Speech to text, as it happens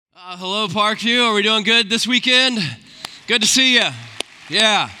Hello, Parkview. Are we doing good this weekend? Good to see you.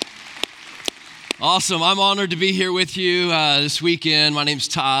 Yeah. Awesome. I'm honored to be here with you this weekend. My name's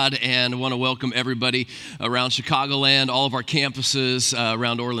Todd, and I want to welcome everybody around Chicagoland, all of our campuses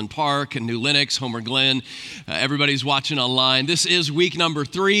around Orland Park and New Lenox, Homer Glen. Everybody's watching online. This is week number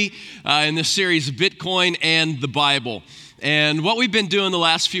 3 in this series, Bitcoin and the Bible. And what we've been doing the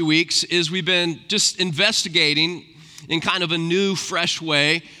last few weeks is we've been just investigating in kind of a new, fresh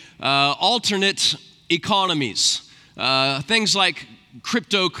way, alternate economies, things like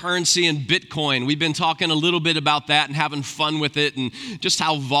cryptocurrency and Bitcoin. We've been talking a little bit about that and having fun with it and just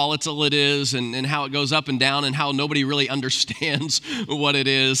how volatile it is and how it goes up and down and how nobody really understands what it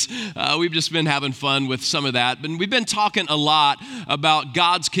is. We've just been having fun with some of that. But we've been talking a lot about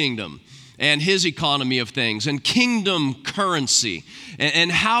God's kingdom and his economy of things and kingdom currency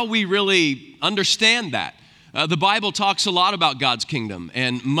and how we really understand that. The Bible talks a lot about God's kingdom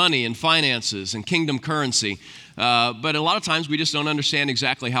and money and finances and kingdom currency, but a lot of times we just don't understand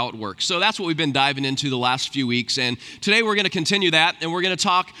exactly how it works. So that's what we've been diving into the last few weeks, and today we're going to continue that, and we're going to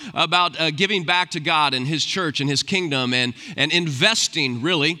talk about giving back to God and his church and his kingdom and investing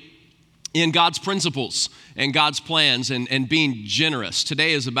really in God's principles and God's plans and being generous.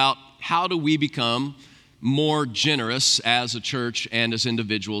 Today is about how do we become more generous as a church and as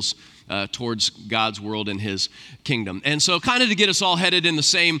individuals towards God's world and his kingdom. And so kind of to get us all headed in the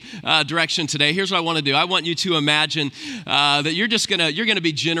same direction today, here's what I want to do. I want you to imagine that you're going to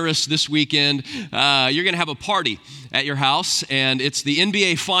be generous this weekend. You're going to have a party at your house, and it's the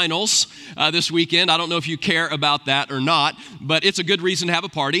NBA Finals this weekend. I don't know if you care about that or not, but it's a good reason to have a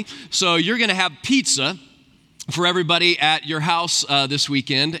party. So you're going to have pizza for everybody at your house this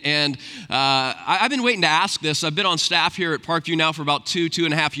weekend. And I've been waiting to ask this. I've been on staff here at Parkview now for about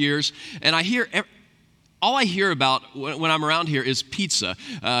 2.5 years, and all I hear about when I'm around here is pizza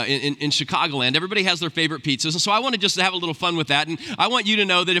in Chicagoland. Everybody has their favorite pizzas, and so I wanted just to have a little fun with that. And I want you to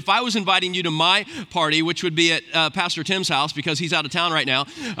know that if I was inviting you to my party, which would be at Pastor Tim's house because he's out of town right now,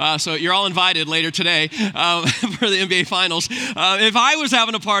 so you're all invited later today for the NBA Finals. If I was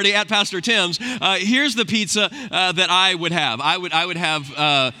having a party at Pastor Tim's, here's the pizza that I would have. I would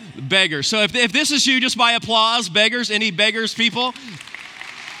have beggars. So if this is you, just by applause, beggars. Any beggars, people?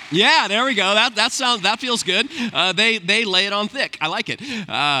 Yeah, there we go. That feels good. They lay it on thick. I like it.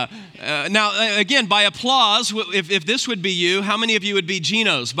 Now, again, by applause, if this would be you, how many of you would be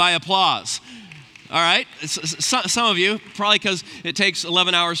Geno's by applause? All right, some of you, probably because it takes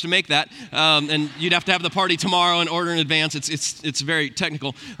 11 hours to make that, and you'd have to have the party tomorrow and order in advance. It's very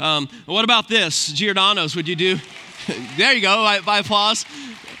technical. What about this? Giordano's, would you do? There you go, by applause.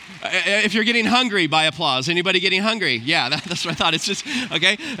 If you're getting hungry, by applause. Anybody getting hungry? Yeah, that's what I thought. It's just,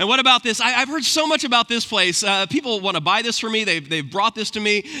 okay. And what about this? I've heard so much about this place. People want to buy this for me. They've brought this to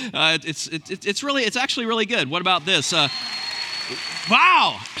me. It's actually really good. What about this?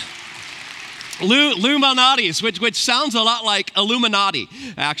 Wow. Illuminati's, which sounds a lot like Illuminati,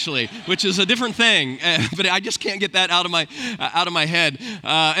 actually, which is a different thing, but I just can't get that out of my head.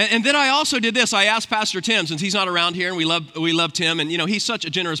 And then I also did this. I asked Pastor Tim, since he's not around here, and we love Tim, and he's such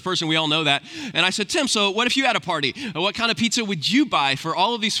a generous person. We all know that. And I said, Tim, so what if you had a party? What kind of pizza would you buy for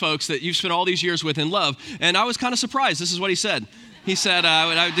all of these folks that you've spent all these years with and love? And I was kind of surprised. This is what he said. He said,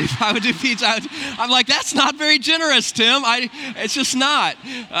 I would do pizza. I'm like, that's not very generous, Tim. It's just not.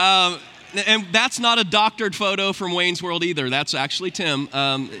 And that's not a doctored photo from Wayne's World either. That's actually Tim.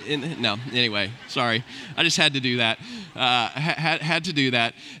 Anyway, sorry. I just had to do that. Had to do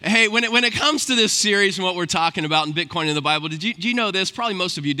that. Hey, when it comes to this series and what we're talking about in Bitcoin and the Bible, do you know this? Probably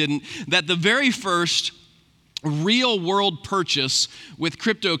most of you didn't. That the very first real world purchase with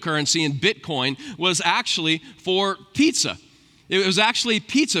cryptocurrency and Bitcoin was actually for pizza. It was actually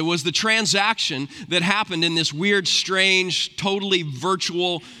pizza was the transaction that happened in this weird, strange, totally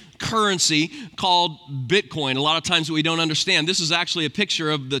virtual currency called Bitcoin. A lot of times we don't understand. This is actually a picture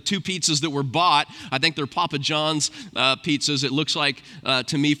of the 2 pizzas that were bought. I think they're Papa John's pizzas. It looks like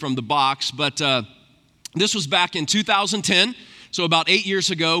to me from the box. But this was back in 2010, so about 8 years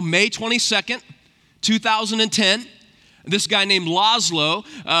ago, May 22nd, 2010. This guy named Laszlo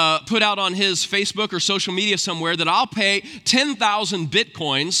put out on his Facebook or social media somewhere that I'll pay 10,000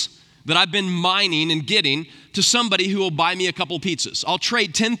 Bitcoins that I've been mining and getting to somebody who will buy me a couple pizzas. I'll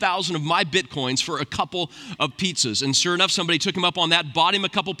trade 10,000 of my Bitcoins for a couple of pizzas. And sure enough, somebody took him up on that, bought him a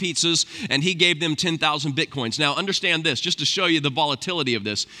couple pizzas, and he gave them 10,000 Bitcoins. Now, understand this, just to show you the volatility of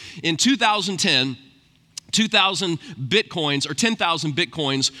this. In 2010, 2,000 Bitcoins or 10,000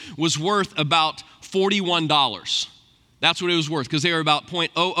 Bitcoins was worth about $41. That's what it was worth, because they were about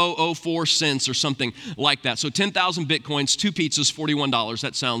 0.0004 cents or something like that. So 10,000 Bitcoins, 2 pizzas, $41.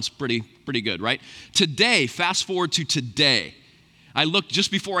 That sounds pretty good, right? Today, fast forward to today. I looked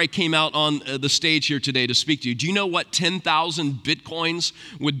just before I came out on the stage here today to speak to you. Do you know what 10,000 Bitcoins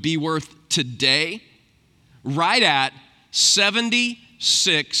would be worth today? Right at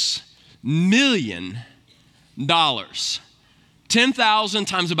 $76 million. 10,000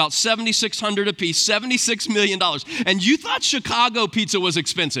 times about 7,600 a piece, $76 million. And you thought Chicago pizza was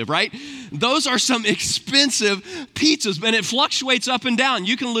expensive, right? Those are some expensive pizzas, and it fluctuates up and down.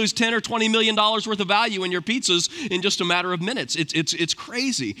 You can lose 10 or $20 million worth of value in your pizzas in just a matter of minutes. It's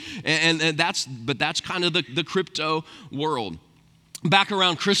crazy. And that's kind of the crypto world. Back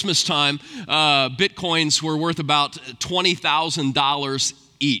around Christmas time, Bitcoins were worth about $20,000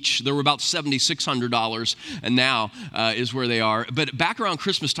 each. They were about $7,600, and now is where they are. But back around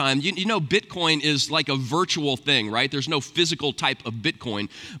Christmas time, you know Bitcoin is like a virtual thing, right? There's no physical type of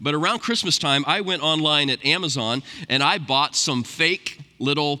Bitcoin. But around Christmas time, I went online at Amazon, and I bought some fake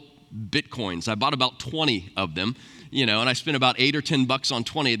little Bitcoins. I bought about 20 of them. And I spent about $8 or $10 on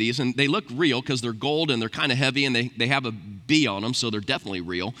 20 of these, and they look real because they're gold and they're kind of heavy, and they have a B on them, so they're definitely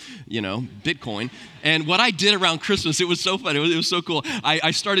real, Bitcoin. And what I did around Christmas, it was so fun, it was so cool.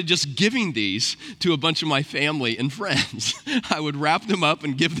 I started just giving these to a bunch of my family and friends. I would wrap them up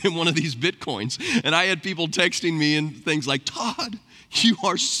and give them one of these Bitcoins, and I had people texting me and things like, Todd, you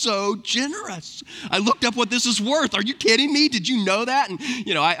are so generous. I looked up what this is worth. Are you kidding me? Did you know that? And,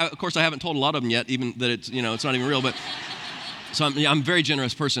 of course, I haven't told a lot of them yet, even that it's not even real, but so I'm a very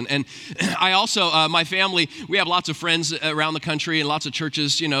generous person. And I also, my family, we have lots of friends around the country and lots of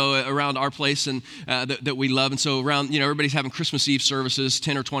churches, around our place and that we love. And so around, everybody's having Christmas Eve services,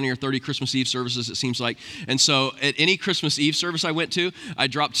 10 or 20 or 30 Christmas Eve services, it seems like. And so at any Christmas Eve service I went to, I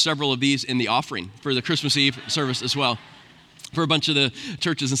dropped several of these in the offering for the Christmas Eve service as well, for a bunch of the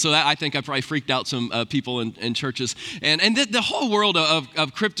churches. And so I think I probably freaked out some people in churches. And the whole world of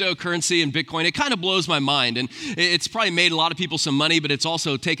cryptocurrency and Bitcoin, it kind of blows my mind. And it's probably made a lot of people some money, but it's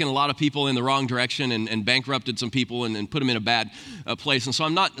also taken a lot of people in the wrong direction and bankrupted some people and put them in a bad place. And so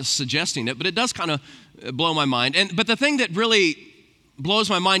I'm not suggesting it, but it does kind of blow my mind. But the thing that really blows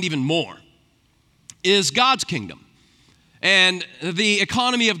my mind even more is God's kingdom and the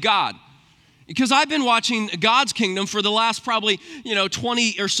economy of God. Because I've been watching God's kingdom for the last probably,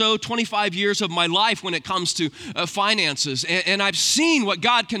 20 or so, 25 years of my life when it comes to finances. And I've seen what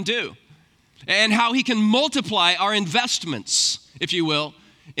God can do and how he can multiply our investments, if you will,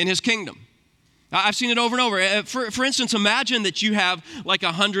 in his kingdom. I've seen it over and over. For instance, imagine that you have like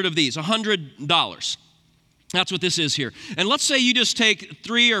 100 of these, $100. That's what this is here. And let's say you just take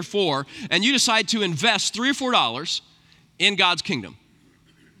 3 or 4 and you decide to invest $3 or $4 in God's kingdom.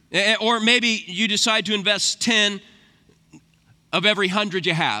 Or maybe you decide to invest 10 of every 100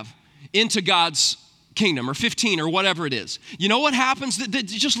 you have into God's kingdom, or 15 or whatever it is. You know what happens?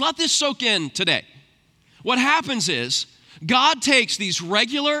 Just let this soak in today. What happens is God takes these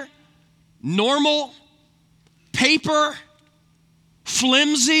regular, normal, paper,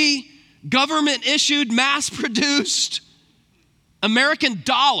 flimsy, government-issued, mass-produced American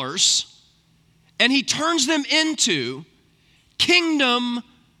dollars, and he turns them into kingdom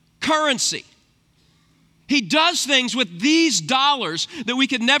currency. He does things with these dollars that we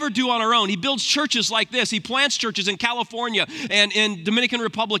could never do on our own. He builds churches like this. He plants churches in California and in Dominican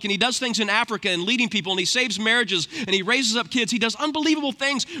Republic, and he does things in Africa and leading people, and he saves marriages, and he raises up kids. He does unbelievable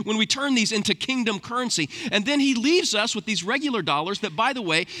things when we turn these into kingdom currency. And then he leaves us with these regular dollars that, by the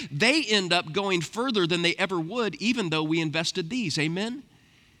way, they end up going further than they ever would, even though we invested these. Amen?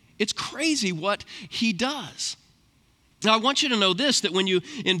 It's crazy what he does. Now, I want you to know this, that when you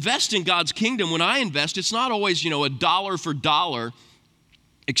invest in God's kingdom, when I invest, it's not always, a dollar for dollar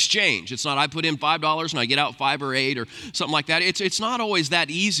exchange. It's not I put in $5 and I get out 5 or 8 or something like that. It's not always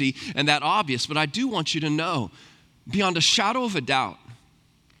that easy and that obvious, but I do want you to know, beyond a shadow of a doubt,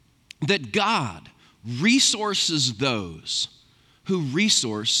 that God resources those who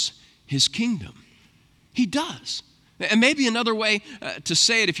resource his kingdom. He does. And maybe another way to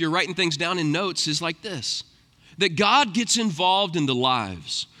say it, if you're writing things down in notes, is like this: that God gets involved in the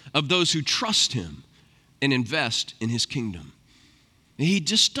lives of those who trust him and invest in his kingdom. He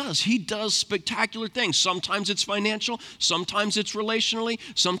just does. He does spectacular things. Sometimes it's financial, sometimes it's relationally,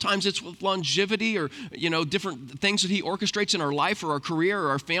 sometimes it's with longevity or, different things that he orchestrates in our life or our career or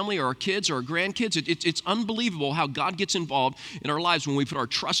our family or our kids or our grandkids. It's unbelievable how God gets involved in our lives when we put our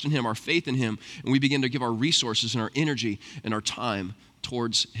trust in him, our faith in him, and we begin to give our resources and our energy and our time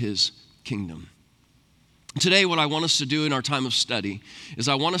towards his kingdom. Today, what I want us to do in our time of study is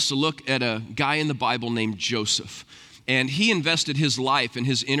I want us to look at a guy in the Bible named Joseph. And he invested his life and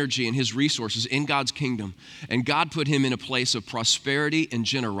his energy and his resources in God's kingdom. And God put him in a place of prosperity and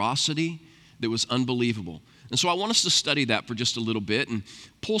generosity that was unbelievable. And so I want us to study that for just a little bit and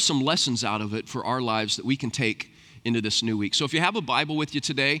pull some lessons out of it for our lives that we can take into this new week. So if you have a Bible with you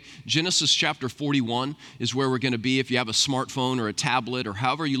today, Genesis chapter 41 is where we're going to be. If you have a smartphone or a tablet or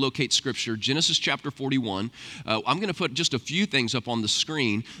however you locate Scripture, Genesis chapter 41. I'm going to put just a few things up on the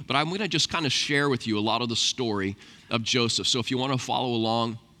screen, but I'm going to just kind of share with you a lot of the story of Joseph. So if you want to follow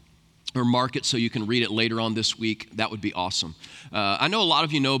along or mark it so you can read it later on this week, that would be awesome. I know a lot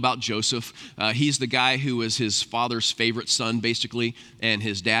of you know about Joseph. He's the guy who was his father's favorite son, basically, and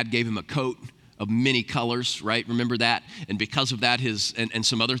his dad gave him a coat of many colors, right? Remember that? And because of that, and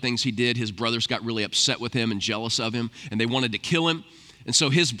some other things he did, his brothers got really upset with him and jealous of him, and they wanted to kill him. And so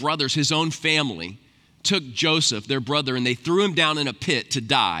his brothers, his own family, took Joseph, their brother, and they threw him down in a pit to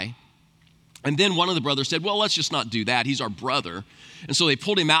die. And then one of the brothers said, well, let's just not do that. He's our brother. And so they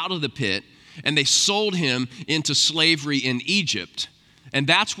pulled him out of the pit, and they sold him into slavery in Egypt. And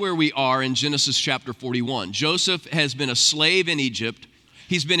that's where we are in Genesis chapter 41. Joseph has been a slave in Egypt.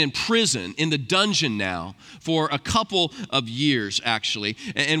 He's been in prison, in the dungeon now, for a couple of years, actually.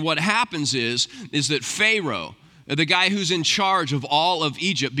 And what happens is that Pharaoh, the guy who's in charge of all of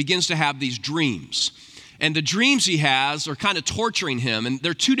Egypt, begins to have these dreams. And the dreams he has are kind of torturing him. And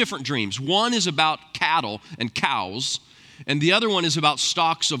they're two different dreams. One is about cattle and cows, and the other one is about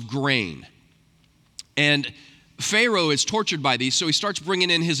stalks of grain. And Pharaoh is tortured by these, so he starts bringing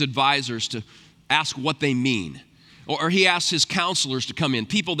in his advisors to ask what they mean. Or he asks his counselors to come in,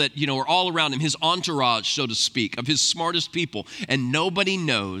 people that, are all around him, his entourage, so to speak, of his smartest people. And nobody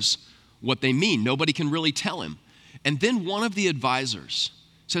knows what they mean. Nobody can really tell him. And then one of the advisors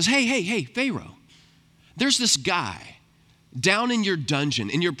says, hey, Pharaoh, there's this guy down in your dungeon,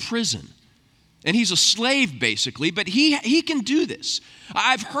 in your prison. And he's a slave, basically, but he can do this.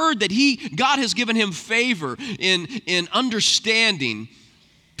 I've heard that God has given him favor in understanding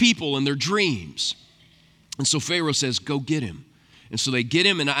people and their dreams. And so Pharaoh says, go get him. And so they get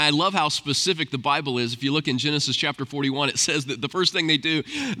him, and I love how specific the Bible is. If you look in Genesis chapter 41, it says that the first thing they do,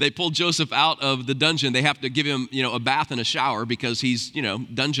 they pull Joseph out of the dungeon. They have to give him, a bath and a shower because he's,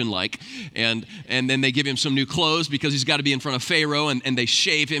 dungeon-like. And then they give him some new clothes because he's got to be in front of Pharaoh, and they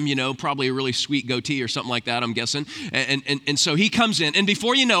shave him, probably a really sweet goatee or something like that, I'm guessing. And so he comes in, and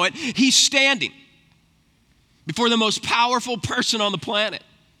before you know it, he's standing before the most powerful person on the planet.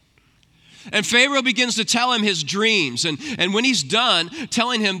 And Pharaoh begins to tell him his dreams. And when he's done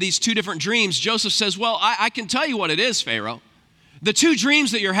telling him these two different dreams, Joseph says, well, I can tell you what it is, Pharaoh. The two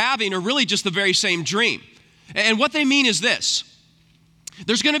dreams that you're having are really just the very same dream. And what they mean is this.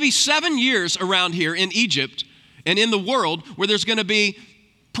 There's going to be 7 years around here in Egypt and in the world where there's going to be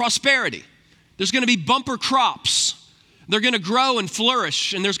prosperity. There's going to be bumper crops. They're going to grow and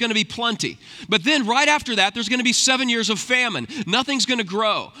flourish, and there's going to be plenty. But then right after that, there's going to be 7 years of famine. Nothing's going to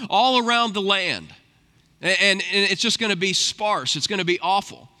grow all around the land. And it's just going to be sparse. It's going to be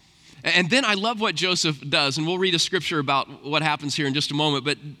awful. And then I love what Joseph does, and we'll read a scripture about what happens here in just a moment.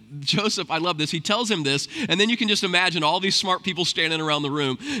 But Joseph, I love this. He tells him this, and then you can just imagine all these smart people standing around the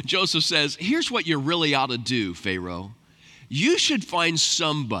room. Joseph says, here's what you really ought to do, Pharaoh. You should find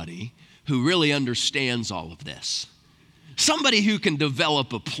somebody who really understands all of this. Somebody who can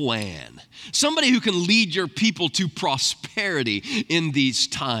develop a plan. Somebody who can lead your people to prosperity in these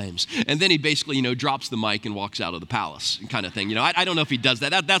times. And then he basically, drops the mic and walks out of the palace kind of thing. I don't know if he does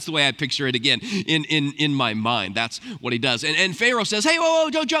that. That's the way I picture it again in my mind. That's what he does. And Pharaoh says, hey,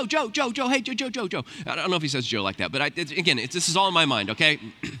 whoa, Joe, hey, Joe. I don't know if he says Joe like that, but this is all in my mind, okay?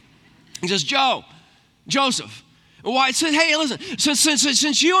 He says, Joseph. Why? It says, hey, listen,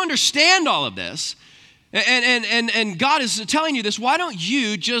 since you understand all of this, and God is telling you this, why don't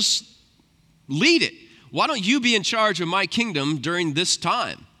you just lead it? Why don't you be in charge of my kingdom during this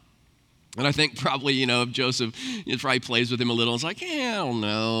time? And I think probably, if Joseph probably plays with him a little. It's like, I don't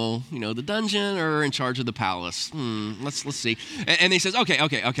know, the dungeon or in charge of the palace. Let's see. And he says, okay,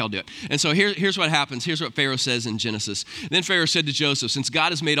 I'll do it. And so here's what happens. Here's what Pharaoh says in Genesis. Then Pharaoh said to Joseph, since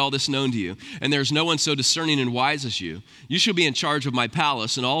God has made all this known to you, and there's no one so discerning and wise as you, you shall be in charge of my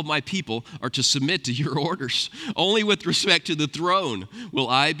palace, and all of my people are to submit to your orders. Only with respect to the throne will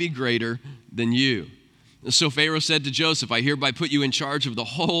I be greater than you. So Pharaoh said to Joseph, I hereby put you in charge of the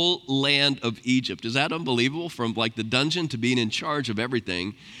whole land of Egypt. Is that unbelievable? From like the dungeon to being in charge of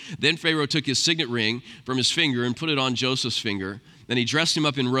everything. Then Pharaoh took his signet ring from his finger and put it on Joseph's finger. Then he dressed him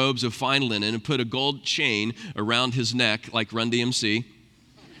up in robes of fine linen and put a gold chain around his neck like Run DMC.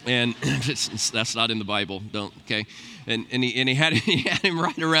 And that's not in the Bible, okay? And he had him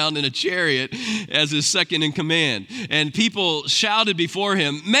riding around in a chariot as his second in command. And people shouted before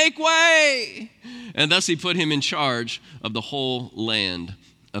him, "Make way!" And thus he put him in charge of the whole land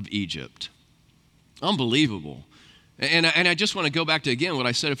of Egypt. Unbelievable. And I just want to go back to, again, what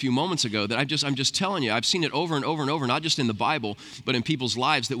I said a few moments ago, that I'm just telling you, I've seen it over and over and over, not just in the Bible, but in people's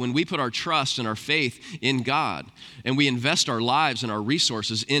lives, that when we put our trust and our faith in God, and we invest our lives and our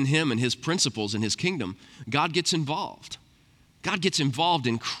resources in Him and His principles and His kingdom, God gets involved. God gets involved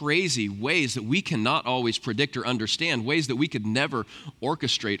in crazy ways that we cannot always predict or understand, ways that we could never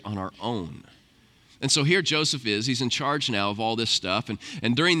orchestrate on our own. And so here Joseph is, he's in charge now of all this stuff,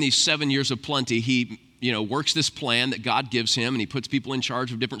 and during these 7 years of plenty, he works this plan that God gives him, and he puts people in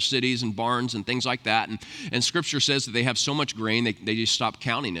charge of different cities and barns and things like that. And Scripture says that they have so much grain, they just stop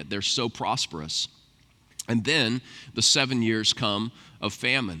counting it. They're so prosperous. And then the 7 years come of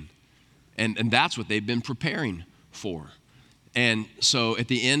famine, and that's what they've been preparing for. And so at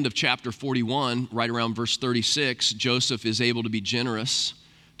the end of chapter 41, right around verse 36, Joseph is able to be generous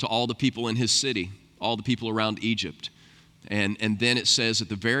to all the people in his city, all the people around Egypt. And then it says at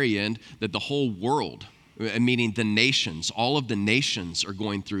the very end that the whole world, meaning the nations, all of the nations are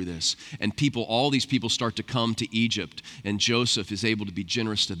going through this. And all these people start to come to Egypt. And Joseph is able to be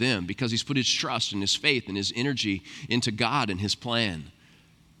generous to them because he's put his trust and his faith and his energy into God and His plan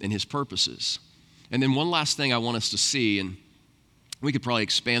and His purposes. And then one last thing I want us to see, and we could probably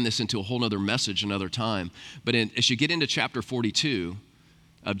expand this into a whole other message another time, but as you get into chapter 42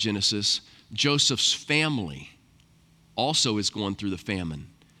 of Genesis, Joseph's family also is going through the famine.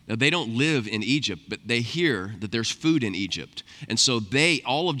 Now, they don't live in Egypt, but they hear that there's food in Egypt. And so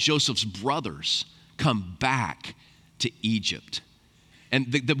all of Joseph's brothers come back to Egypt.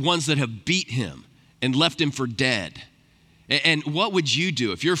 And the ones that have beat him and left him for dead. And what would you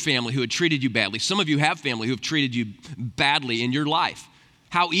do if your family who had treated you badly? Some of you have family who have treated you badly in your life.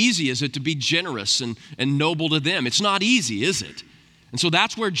 How easy is it to be generous and noble to them? It's not easy, is it? And so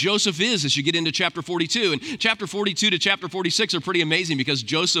that's where Joseph is as you get into chapter 42. And chapter 42 to chapter 46 are pretty amazing because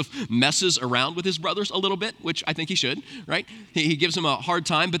Joseph messes around with his brothers a little bit, which I think he should, right? He gives them a hard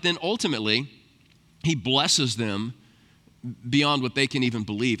time, but then ultimately he blesses them beyond what they can even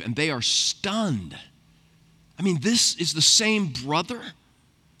believe. And they are stunned. I mean, this is the same brother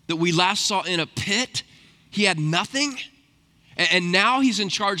that we last saw in a pit. He had nothing. And now he's in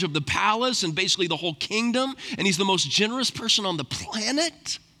charge of the palace and basically the whole kingdom, and he's the most generous person on the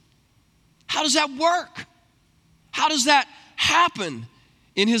planet. How does that work? How does that happen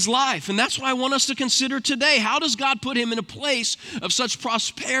in his life? And that's what I want us to consider today. How does God put him in a place of such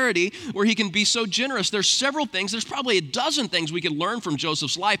prosperity where he can be so generous? There's several things. There's probably a dozen things we could learn from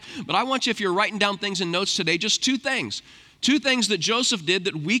Joseph's life, but I want you, if you're writing down things in notes today, just two things. Two things that Joseph did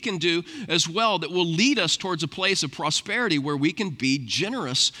that we can do as well that will lead us towards a place of prosperity where we can be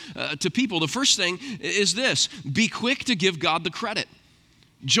generous to people. The first thing is this: be quick to give God the credit.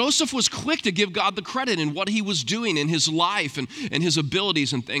 Joseph was quick to give God the credit in what he was doing in his life and his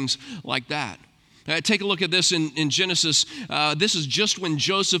abilities and things like that. Take a look at this in Genesis. This is just when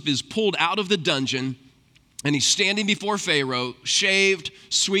Joseph is pulled out of the dungeon and he's standing before Pharaoh, shaved,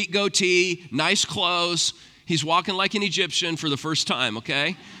 sweet goatee, nice clothes. He's walking like an Egyptian for the first time,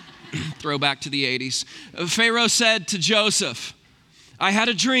 okay? Throwback to the 80s. Pharaoh said to Joseph, "I had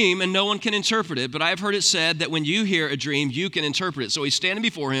a dream and no one can interpret it, but I have heard it said that when you hear a dream, you can interpret it." So he's standing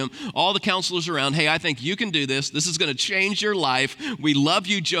before him, all the counselors around. "Hey, I think you can do this. This is going to change your life. We love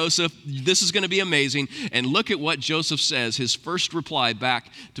you, Joseph. This is going to be amazing." And look at what Joseph says, his first reply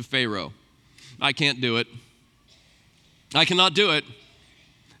back to Pharaoh. "I can't do it. I cannot do it."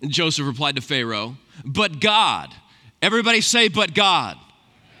 And Joseph replied to Pharaoh, "But God," everybody say, "but God."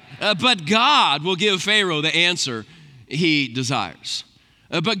 But God will give Pharaoh the answer he desires.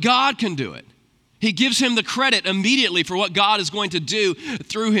 But God can do it. He gives him the credit immediately for what God is going to do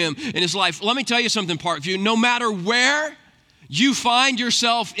through him in his life. Let me tell you something, Parkview. No matter where you find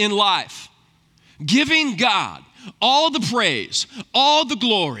yourself in life, giving God all the praise, all the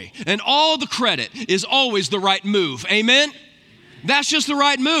glory, and all the credit is always the right move. Amen? That's just the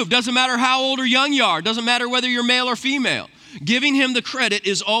right move. Doesn't matter how old or young you are. Doesn't matter whether you're male or female. Giving him the credit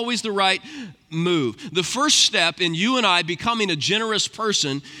is always the right move. The first step in you and I becoming a generous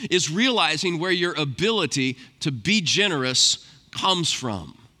person is realizing where your ability to be generous comes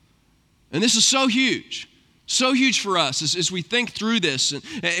from. And this is so huge. So huge for us as we think through this. And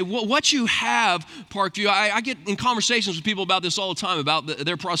what you have, Parkview, I get in conversations with people about this all the time, about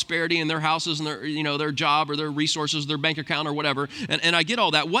their prosperity and their houses and their job or their resources, their bank account or whatever. And I get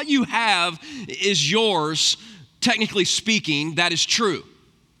all that. What you have is yours, technically speaking. That is true.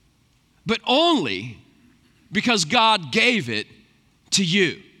 but only because God gave it to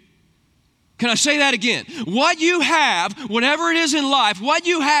you. Can I say that again? What you have, whatever it is in life, what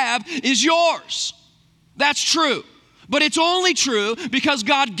you have is yours. That's true. But it's only true because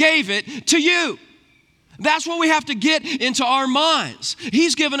God gave it to you. That's what we have to get into our minds.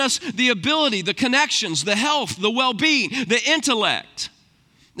 He's given us the ability, the connections, the health, the well-being, the intellect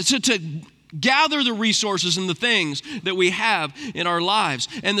to gather the resources and the things that we have in our lives.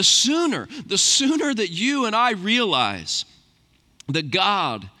 And the sooner that you and I realize that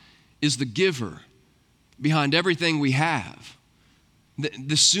God is the giver behind everything we have,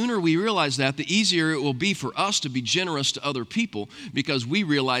 the sooner we realize that, the easier it will be for us to be generous to other people because we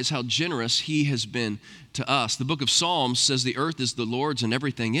realize how generous He has been to us. The book of Psalms says the earth is the Lord's and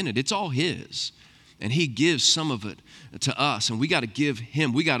everything in it. It's all His. And He gives some of it to us. And we got to give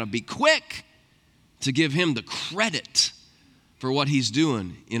Him, we got to be quick to give Him the credit for what He's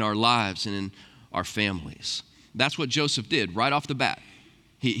doing in our lives and in our families. That's what Joseph did right off the bat.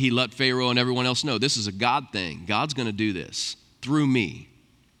 He let Pharaoh and everyone else know this is a God thing. God's going to do this through me.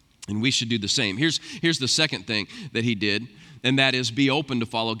 And we should do the same. Here's the second thing that he did, and that is be open to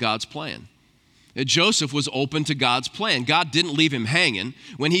follow God's plan. Joseph was open to God's plan. God didn't leave him hanging.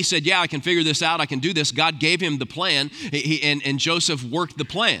 When he said, yeah, I can figure this out, I can do this, God gave him the plan, and Joseph worked the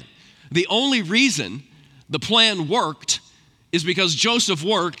plan. The only reason the plan worked is because Joseph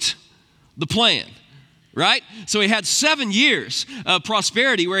worked the plan. Right? So he had 7 years of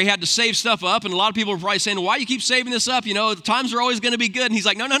prosperity where he had to save stuff up. And a lot of people are probably saying, well, why do you keep saving this up? You know, the times are always going to be good. And he's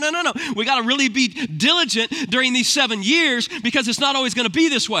like, no. We got to really be diligent during these 7 years because it's not always going to be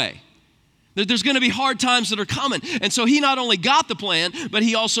this way. There's going to be hard times that are coming. And so he not only got the plan, but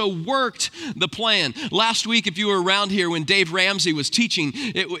he also worked the plan. Last week, if you were around here when Dave Ramsey was teaching,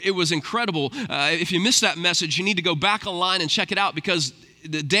 it was incredible. If you missed that message, you need to go back online and check it out because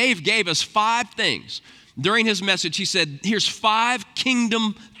Dave gave us 5 things. During his message, he said, here's 5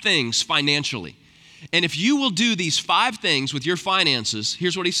 kingdom things financially. And if you will do these 5 things with your finances,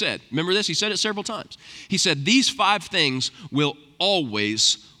 here's what he said. Remember this? He said it several times. He said, these 5 things will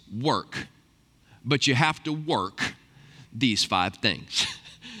always work, but you have to work these 5 things.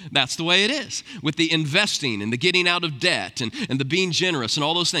 That's the way it is with the investing and the getting out of debt and the being generous and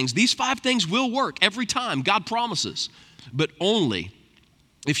all those things. These 5 things will work every time, God promises, but only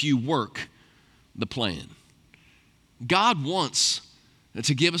if you work the plan. God wants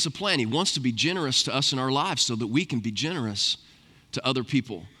to give us a plan. He wants to be generous to us in our lives so that we can be generous to other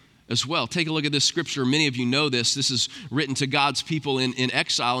people as well. Take a look at this scripture. Many of you know this. This is written to God's people in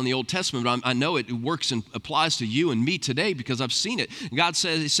exile in the Old Testament. But I know it works and applies to you and me today because I've seen it. God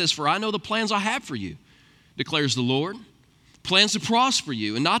says, for I know the plans I have for you, declares the Lord. Plans to prosper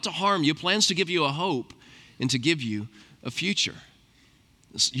you and not to harm you. Plans to give you a hope and to give you a future.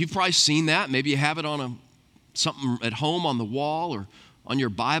 You've probably seen that. Maybe you have it on something at home on the wall or on your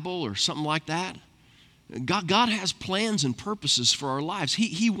Bible or something like that. God has plans and purposes for our lives.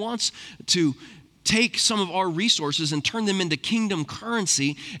 He wants to take some of our resources and turn them into kingdom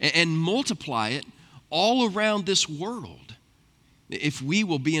currency and multiply it all around this world if we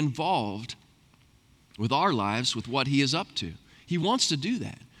will be involved with our lives, with what He is up to. He wants to do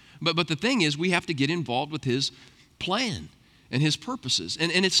that. But the thing is, we have to get involved with His plan and His purposes.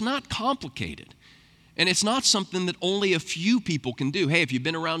 And it's not complicated. And it's not something that only a few people can do. Hey, if you've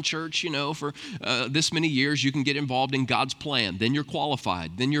been around church, for this many years, you can get involved in God's plan. Then you're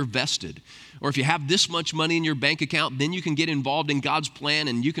qualified. Then you're vested. Or if you have this much money in your bank account, then you can get involved in God's plan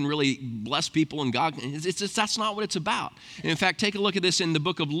and you can really bless people and God. That's not what it's about. And in fact, take a look at this in the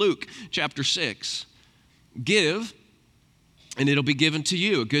book of Luke, chapter 6. Give, and it'll be given to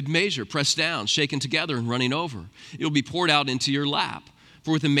you, a good measure, pressed down, shaken together, and running over. It'll be poured out into your lap.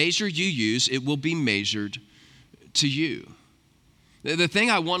 For with the measure you use, it will be measured to you. The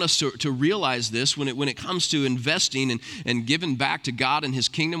thing I want us to realize this when it comes to investing and giving back to God and His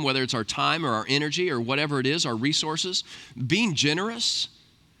kingdom, whether it's our time or our energy or whatever it is, our resources, being generous,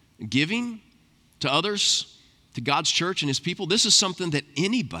 giving to others, to God's church and His people, this is something that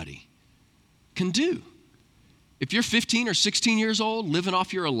anybody can do. If you're 15 or 16 years old, living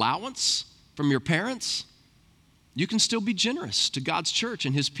off your allowance from your parents, you can still be generous to God's church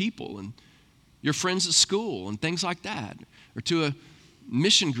and His people and your friends at school and things like that, or to a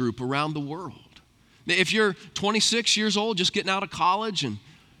mission group around the world. If you're 26 years old, just getting out of college and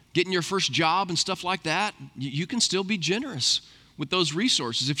getting your first job and stuff like that, you can still be generous with those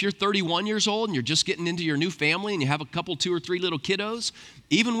resources. If you're 31 years old and you're just getting into your new family and you have a couple, 2 or 3 little kiddos,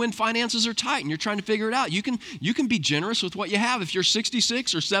 even when finances are tight and you're trying to figure it out, you can be generous with what you have. If you're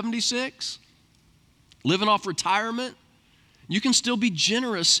 66 or 76, living off retirement, You can still be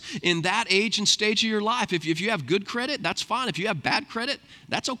generous in that age and stage of your life. If you have good credit, that's fine. If you have bad credit,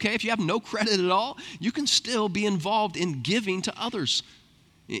 that's okay. If you have no credit at all, you can still be involved in giving to others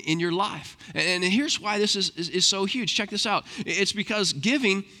in your life. And here's why this is so huge. Check this out. It's because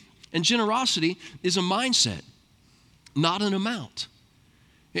giving and generosity is a mindset, not an amount.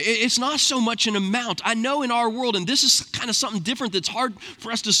 It's not so much an amount. I know in our world, and this is kind of something different that's hard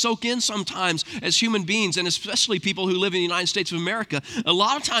for us to soak in sometimes as human beings, and especially people who live in the United States of America. A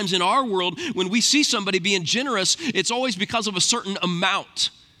lot of times in our world, when we see somebody being generous, it's always because of a certain amount.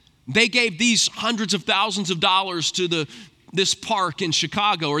 They gave these hundreds of thousands of dollars to this park in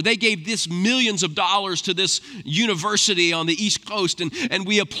Chicago, or they gave this millions of dollars to this university on the East Coast, and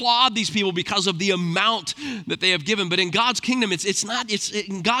we applaud these people because of the amount that they have given. But in God's kingdom, it's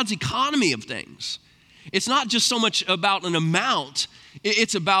in God's economy of things. It's not just so much about an amount,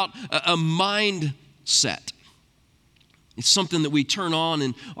 it's about a mindset. It's something that we turn on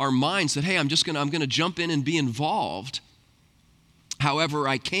in our minds that, hey, I'm gonna jump in and be involved however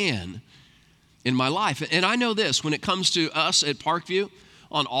I can in my life. And I know this, when it comes to us at Parkview,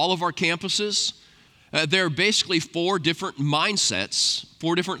 on all of our campuses, there are basically 4 different mindsets,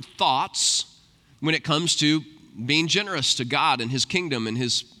 4 different thoughts when it comes to being generous to God and His kingdom and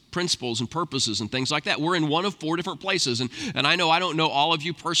His principles and purposes and things like that. We're in one of 4 different places. And I know I don't know all of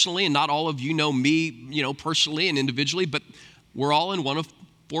you personally, and not all of you know me, personally and individually, but we're all in one of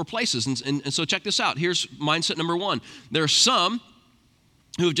 4 places. And so check this out. Here's mindset number 1. There are some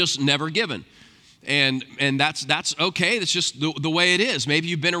who have just never given. And that's okay. That's just the way it is. Maybe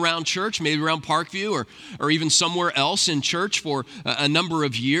you've been around church, maybe around Parkview or even somewhere else in church for a number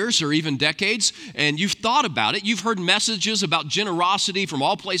of years or even decades, and you've thought about it. You've heard messages about generosity from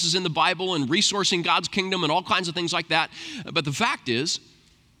all places in the Bible and resourcing God's kingdom and all kinds of things like that. But the fact is,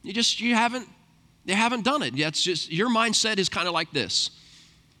 you haven't done it. It's just your mindset is kind of like this.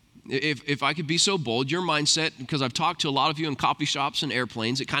 If I could be so bold, your mindset, because I've talked to a lot of you in coffee shops and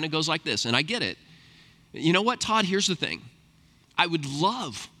airplanes, it kind of goes like this, and I get it. You know what, Todd? Here's the thing. I would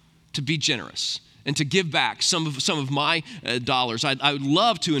love to be generous and to give back some of my dollars. I would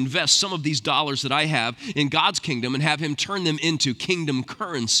love to invest some of these dollars that I have in God's kingdom and have Him turn them into kingdom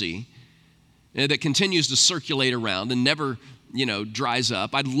currency that continues to circulate around and never dries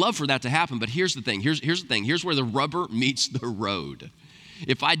up. I'd love for that to happen, but here's the thing. Here's the thing. Here's where the rubber meets the road.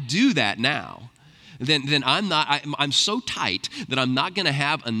 If I do that now, then I'm so tight that I'm not going to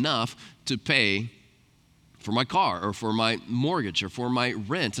have enough to pay for my car or for my mortgage or for my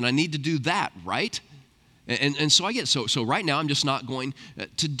rent, and I need to do that, right? And so I get so right now I'm just not going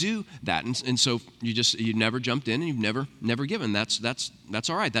to do that, and so you never jumped in and you've never given. That's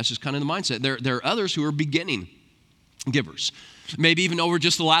all right. That's just kind of the mindset. There are others who are beginning givers. Maybe even over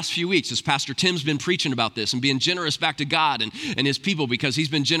just the last few weeks, as Pastor Tim's been preaching about this and being generous back to God and His people because he's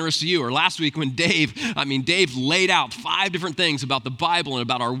been generous to you. Or last week when Dave laid out 5 different things about the Bible and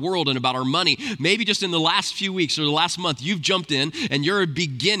about our world and about our money. Maybe just in the last few weeks or the last month, you've jumped in and you're a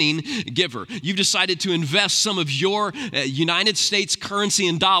beginning giver. You've decided to invest some of your United States currency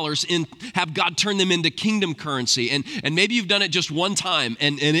in dollars and have God turn them into kingdom currency. And maybe you've done it just one time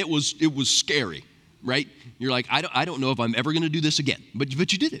and it was scary, right? You're like, I don't know if I'm ever going to do this again. But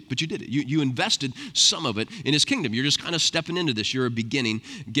you did it. You invested some of it in His kingdom. You're just kind of stepping into this. You're a beginning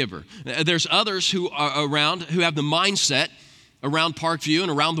giver. There's others who are around, who have the mindset around Parkview and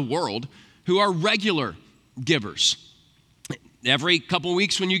around the world, who are regular givers. Every couple of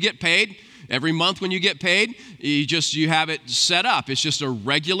weeks when you get paid, every month when you get paid, you have it set up. It's just a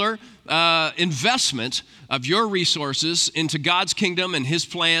regular investment of your resources into God's kingdom and His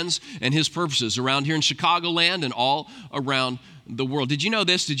plans and His purposes around here in Chicagoland and all around the world. Did you know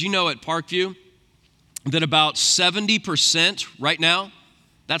this? Did you know at Parkview that about 70% right now,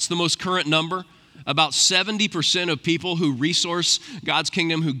 that's the most current number, about 70% of people who resource God's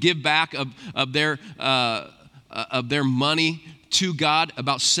kingdom, who give back of their money to God,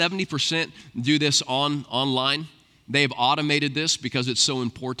 about 70% do this online. They have automated this because it's so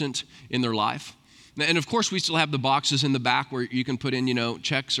important in their life. And of course, we still have the boxes in the back where you can put in,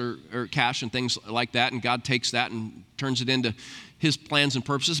 checks or cash and things like that, and God takes that and turns it into His plans and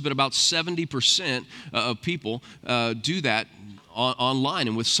purposes. But about 70% of people do that online.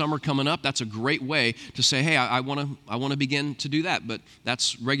 And with summer coming up, that's a great way to say, hey, I want to begin to do that. But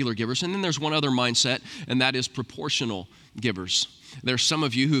that's regular givers. And then there's one other mindset, and that is proportional givers. There's some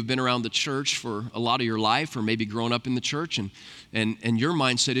of you who have been around the church for a lot of your life, or maybe grown up in the church, and your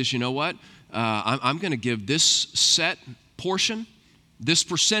mindset is, you know what? I'm going to give this set portion, this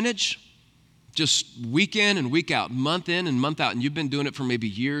percentage, just week in and week out, month in and month out, and you've been doing it for maybe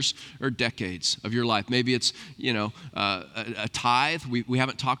years or decades of your life. Maybe it's, a tithe. We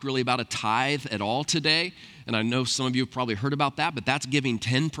haven't talked really about a tithe at all today, and I know some of you have probably heard about that, but that's giving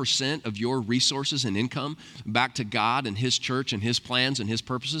 10% of your resources and income back to God and His church and His plans and His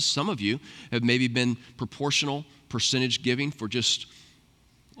purposes. Some of you have maybe been proportional percentage giving for just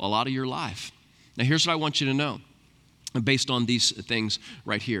a lot of your life. Now, here's what I want you to know based on these things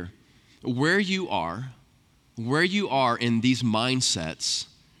right here. Where you are in these mindsets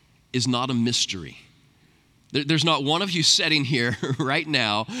is not a mystery. There's not one of you sitting here right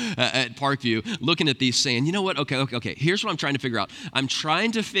now at Parkview looking at these saying, you know what, okay, here's what I'm trying to figure out. I'm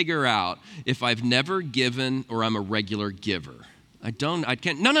trying to figure out if I've never given or I'm a regular giver. I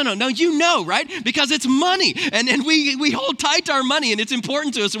can't. No, you know, right? Because it's money, and we hold tight to our money, and it's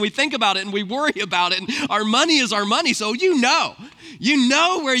important to us, and we think about it, and we worry about it, and our money is our money, so you know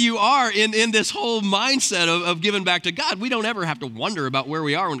where you are in this whole mindset of giving back to God. We don't ever have to wonder about where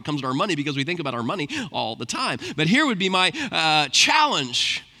we are when it comes to our money because we think about our money all the time. But here would be my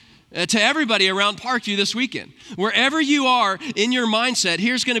challenge to everybody around Parkview this weekend. Wherever you are in your mindset,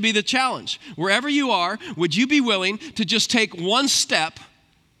 here's going to be the challenge. Wherever you are, would you be willing to just take one step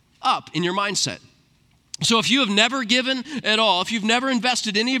up in your mindset? So if you have never given at all, if you've never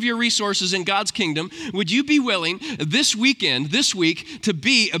invested any of your resources in God's kingdom, would you be willing this week, to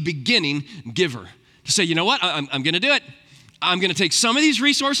be a beginning giver? To say, you know what, I'm going to do it. I'm going to take some of these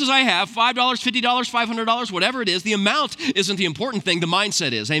resources I have, $5, $50, $500, whatever it is. The amount isn't the important thing. The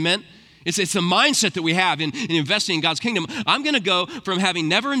mindset is, amen? It's the mindset that we have in investing in God's kingdom. I'm going to go from having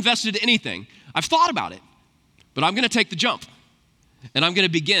never invested anything. I've thought about it, but I'm going to take the jump. And I'm going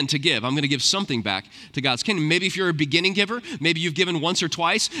to begin to give. I'm going to give something back to God's kingdom. Maybe if you're a beginning giver, maybe you've given once or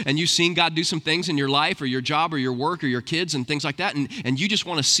twice and you've seen God do some things in your life or your job or your work or your kids and things like that, and you just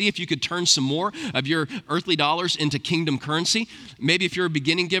want to see if you could turn some more of your earthly dollars into kingdom currency. Maybe if you're a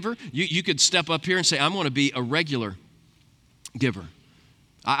beginning giver, you could step up here and say, I'm going to be a regular giver.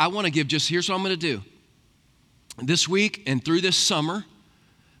 I want to give here's what I'm going to do. This week and through this summer,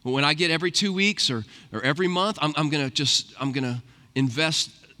 when I get every 2 weeks or every month, I'm going to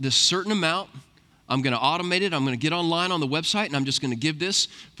invest this certain amount. I'm going to automate it. I'm going to get online on the website, and I'm just going to give this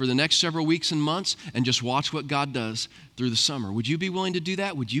for the next several weeks and months and just watch what God does through the summer. Would you be willing to do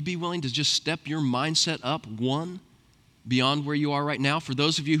that? Would you be willing to just step your mindset up one beyond where you are right now? For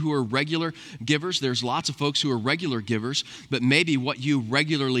those of you who are regular givers, there's lots of folks who are regular givers, but maybe what you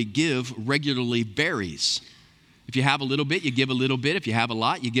regularly give regularly varies. If you have a little bit, you give a little bit. If you have a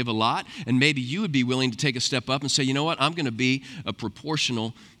lot, you give a lot. And maybe you would be willing to take a step up and say, you know what, I'm going to be a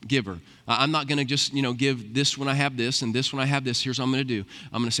proportional giver. I'm not going to just, give this when I have this and this when I have this. Here's what I'm going to do.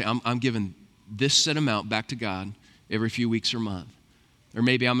 I'm going to say, I'm giving this set amount back to God every few weeks or month. Or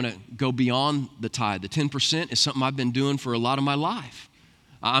maybe I'm going to go beyond the tithe. The 10% is something I've been doing for a lot of my life.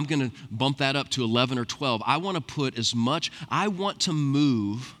 I'm going to bump that up to 11 or 12. I want to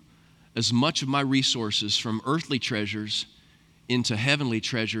move as much of my resources from earthly treasures into heavenly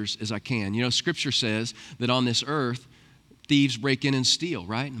treasures as I can. Scripture says that on this earth, thieves break in and steal,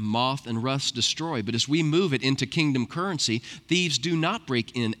 right? Moth and rust destroy. But as we move it into kingdom currency, thieves do not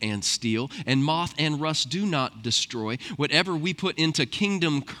break in and steal, and moth and rust do not destroy. Whatever we put into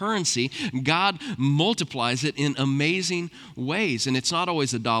kingdom currency, God multiplies it in amazing ways. And it's not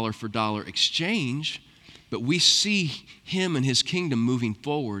always a dollar for dollar exchange, but we see Him and His kingdom moving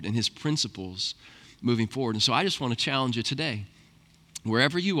forward and His principles moving forward. And so I just want to challenge you today.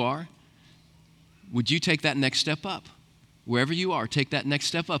 Wherever you are, would you take that next step up? Wherever you are, take that next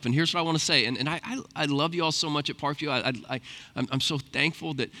step up. And here's what I want to say. And I love you all so much at Parkview. I'm so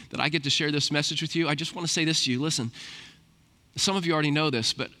thankful that I get to share this message with you. I just want to say this to you. Listen, some of you already know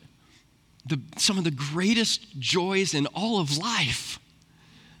this, but some of the greatest joys in all of life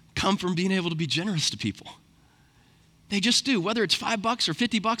come from being able to be generous to people. They just do. Whether it's $5 or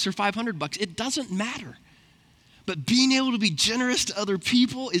 $50 or $500, it doesn't matter. But being able to be generous to other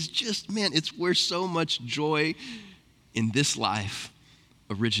people is just, it's where so much joy in this life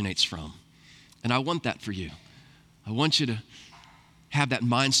originates from. And I want that for you. I want you to have that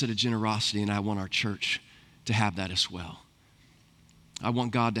mindset of generosity, and I want our church to have that as well. I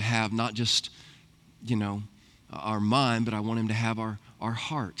want God to have not just, our mind, but I want Him to have our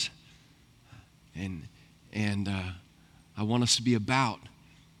heart. And I want us to be about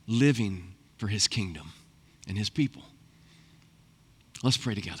living for His kingdom and His people. Let's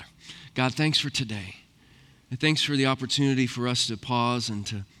pray together. God, thanks for today. And thanks for the opportunity for us to pause and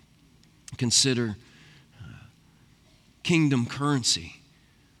to consider kingdom currency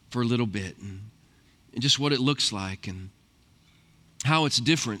for a little bit and just what it looks like and how it's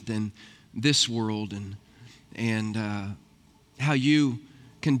different than this world and how you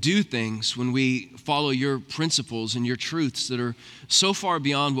can do things when we follow your principles and your truths that are so far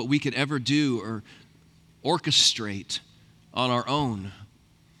beyond what we could ever do or orchestrate on our own.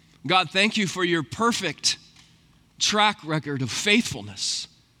 God, thank you for your perfect track record of faithfulness.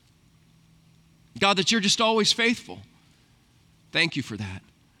 God, that you're just always faithful. Thank you for that.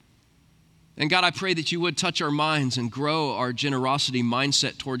 And God, I pray that you would touch our minds and grow our generosity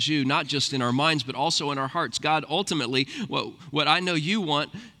mindset towards you, not just in our minds, but also in our hearts. God, ultimately, what I know you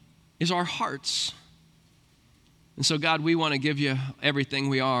want is our hearts. And so, God, we want to give you everything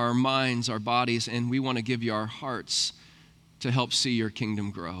we are, our minds, our bodies, and we want to give you our hearts to help see your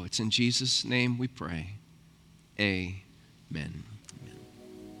kingdom grow. It's in Jesus' name we pray. Amen.